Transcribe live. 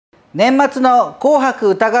年末の紅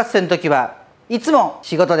白歌合戦の時はいつも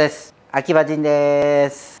仕事です。秋葉人で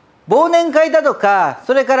す。忘年会だとか、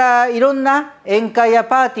それからいろんな宴会や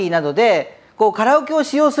パーティーなどでカラオケを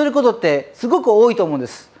使用することってすごく多いと思うんで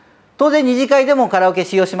す。当然二次会でもカラオケ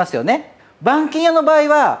使用しますよね。板金屋の場合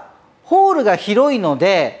はホールが広いの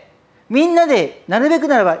で、みんなでなるべく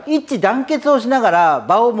ならば一致団結をしながら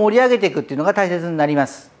場を盛り上げていくっていうのが大切になりま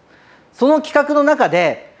す。その企画の中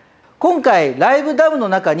で今回ライブダムの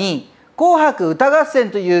中に紅白歌合戦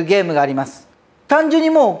というゲームがあります。単純に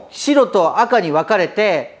もう白と赤に分かれ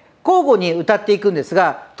て交互に歌っていくんです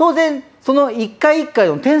が、当然その一回一回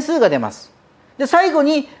の点数が出ます。で最後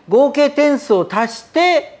に合計点数を足し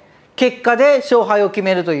て結果で勝敗を決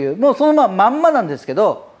めるという、もうそのまんまなんですけ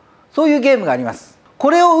ど、そういうゲームがあります。こ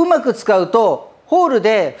れをうまく使うとホール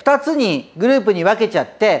で2つにグループに分けちゃっ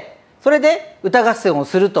て、それで歌合戦を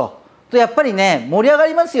するとやっぱりね盛り上が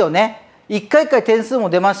りますよね。一回一回点数も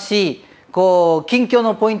出ますし、近況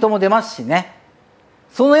のポイントも出ますしね。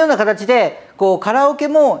そのような形でカラオケ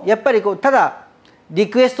もやっぱりただリ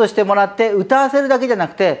クエストしてもらって歌わせるだけじゃな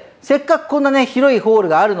くて、せっかくこんなね広いホール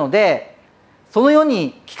があるので、そのよう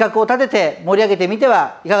に企画を立てて盛り上げてみて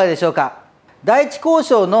はいかがでしょうか。第一興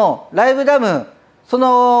商のライブダム、そ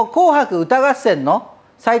の紅白歌合戦の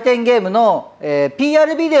採点ゲームの、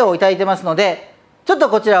PR ビデオをいただいてますので、ちょっと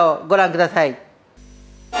こちらをご覧ください。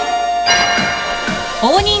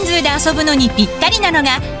大人数で遊ぶのにぴったりなの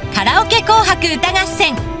がカラオケ紅白歌合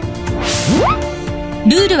戦。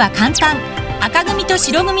ルールは簡単。赤組と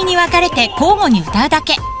白組に分かれて交互に歌うだ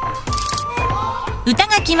け。歌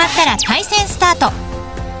が決まったら対戦スタート。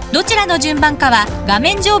どちらの順番かは画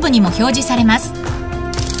面上部にも表示されます。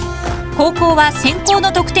後攻は先攻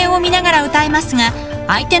の得点を見ながら歌えますが、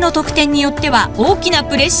相手の得点によっては大きな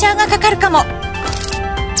プレッシャーがかかるかも。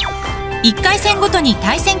1回戦ごとに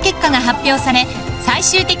対戦結果が発表され、最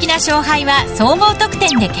終的な勝敗は総合得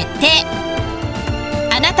点で決定。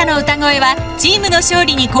あなたの歌声はチームの勝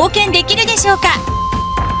利に貢献できるでしょうか。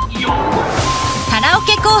カラオ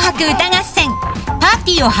ケ紅白歌合戦、パー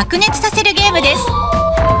ティーを白熱させるゲームです。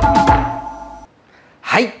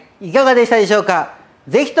はい、いかがでしたでしょうか。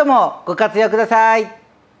ぜひともご活用ください。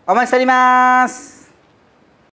お待ちしております。